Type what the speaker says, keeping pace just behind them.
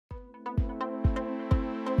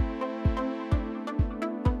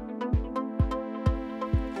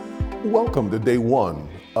Welcome to day one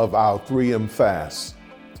of our 3M fast.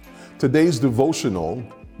 Today's devotional,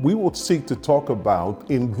 we will seek to talk about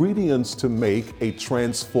ingredients to make a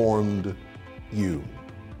transformed you.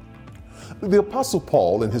 The Apostle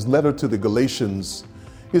Paul, in his letter to the Galatians,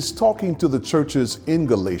 is talking to the churches in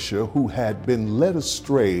Galatia who had been led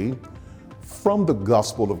astray from the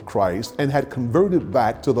gospel of Christ and had converted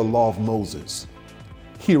back to the law of Moses.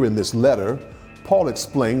 Here in this letter, Paul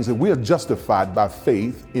explains that we are justified by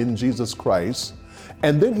faith in Jesus Christ,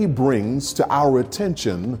 and then he brings to our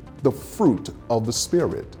attention the fruit of the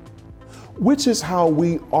Spirit, which is how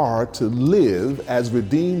we are to live as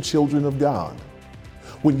redeemed children of God.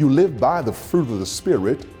 When you live by the fruit of the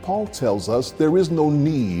Spirit, Paul tells us there is no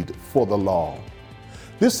need for the law.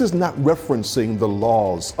 This is not referencing the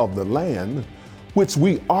laws of the land, which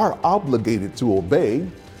we are obligated to obey,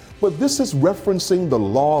 but this is referencing the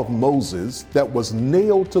law of Moses that was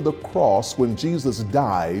nailed to the cross when Jesus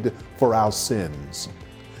died for our sins.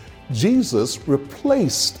 Jesus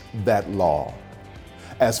replaced that law.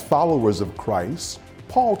 As followers of Christ,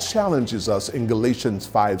 Paul challenges us in Galatians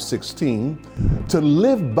 5:16 to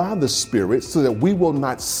live by the Spirit so that we will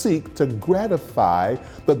not seek to gratify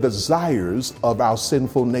the desires of our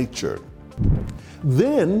sinful nature.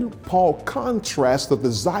 Then Paul contrasts the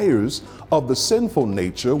desires of the sinful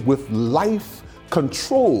nature with life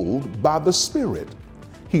controlled by the Spirit.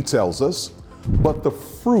 He tells us, but the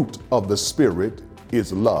fruit of the Spirit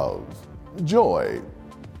is love, joy,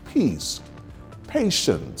 peace,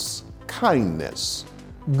 patience, kindness,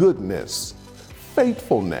 goodness,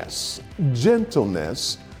 faithfulness,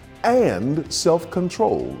 gentleness, and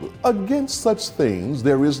self-control. Against such things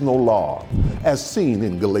there is no law, as seen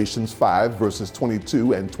in Galatians 5 verses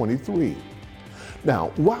 22 and 23.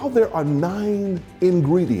 Now, while there are 9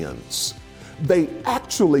 ingredients, they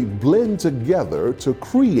actually blend together to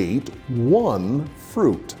create one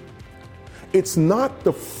fruit. It's not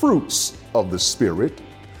the fruits of the Spirit,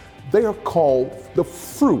 they are called the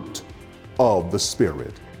fruit of the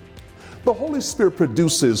Spirit. The Holy Spirit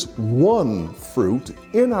produces one fruit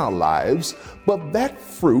in our lives, but that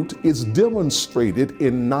fruit is demonstrated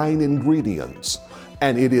in 9 ingredients.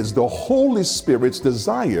 And it is the Holy Spirit's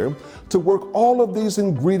desire to work all of these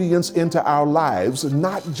ingredients into our lives,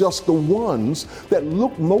 not just the ones that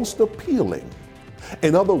look most appealing.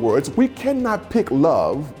 In other words, we cannot pick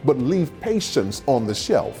love but leave patience on the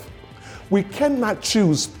shelf. We cannot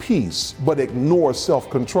choose peace but ignore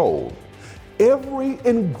self-control. Every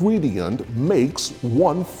ingredient makes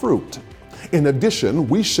one fruit. In addition,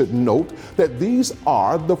 we should note that these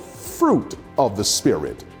are the fruit of the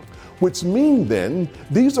Spirit, which mean then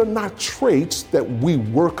these are not traits that we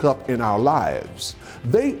work up in our lives.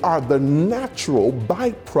 They are the natural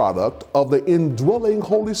byproduct of the indwelling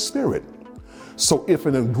Holy Spirit. So if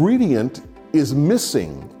an ingredient is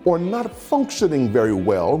missing or not functioning very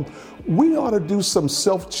well, we ought to do some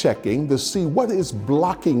self-checking to see what is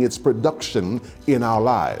blocking its production in our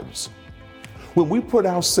lives. When we put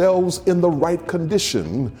ourselves in the right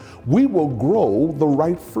condition, we will grow the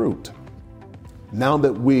right fruit. Now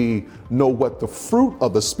that we know what the fruit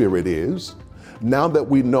of the Spirit is, now that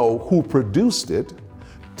we know who produced it,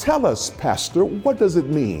 tell us, Pastor, what does it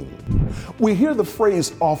mean? We hear the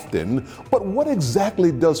phrase often, but what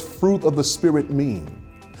exactly does fruit of the Spirit mean?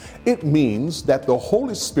 It means that the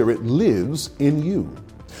Holy Spirit lives in you.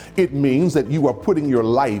 It means that you are putting your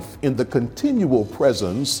life in the continual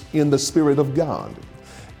presence in the Spirit of God.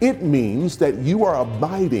 It means that you are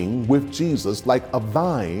abiding with Jesus like a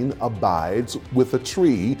vine abides with a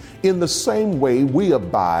tree, in the same way we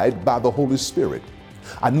abide by the Holy Spirit.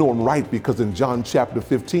 I know I'm right because in John chapter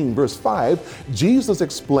 15, verse 5, Jesus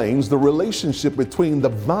explains the relationship between the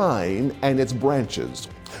vine and its branches.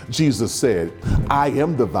 Jesus said, I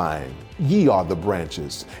am the vine, ye are the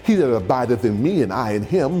branches. He that abideth in me and I in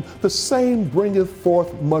him, the same bringeth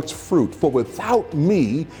forth much fruit. For without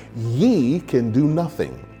me, ye can do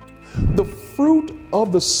nothing. The fruit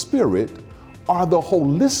of the Spirit are the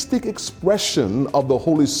holistic expression of the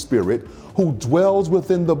Holy Spirit who dwells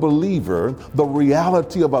within the believer, the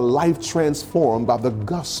reality of a life transformed by the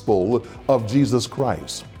gospel of Jesus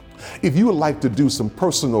Christ. If you would like to do some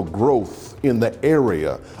personal growth in the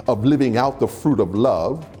area of living out the fruit of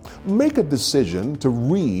love, make a decision to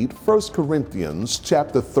read 1 Corinthians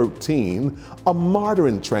chapter 13, a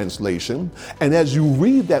modern translation. And as you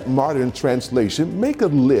read that modern translation, make a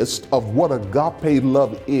list of what agape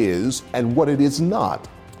love is and what it is not.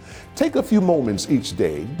 Take a few moments each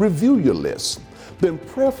day, review your list, then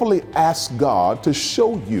prayerfully ask God to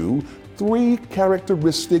show you 3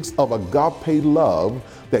 characteristics of agape love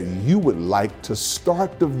that you would like to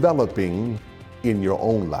start developing in your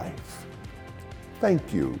own life.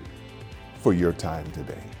 Thank you for your time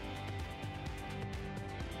today.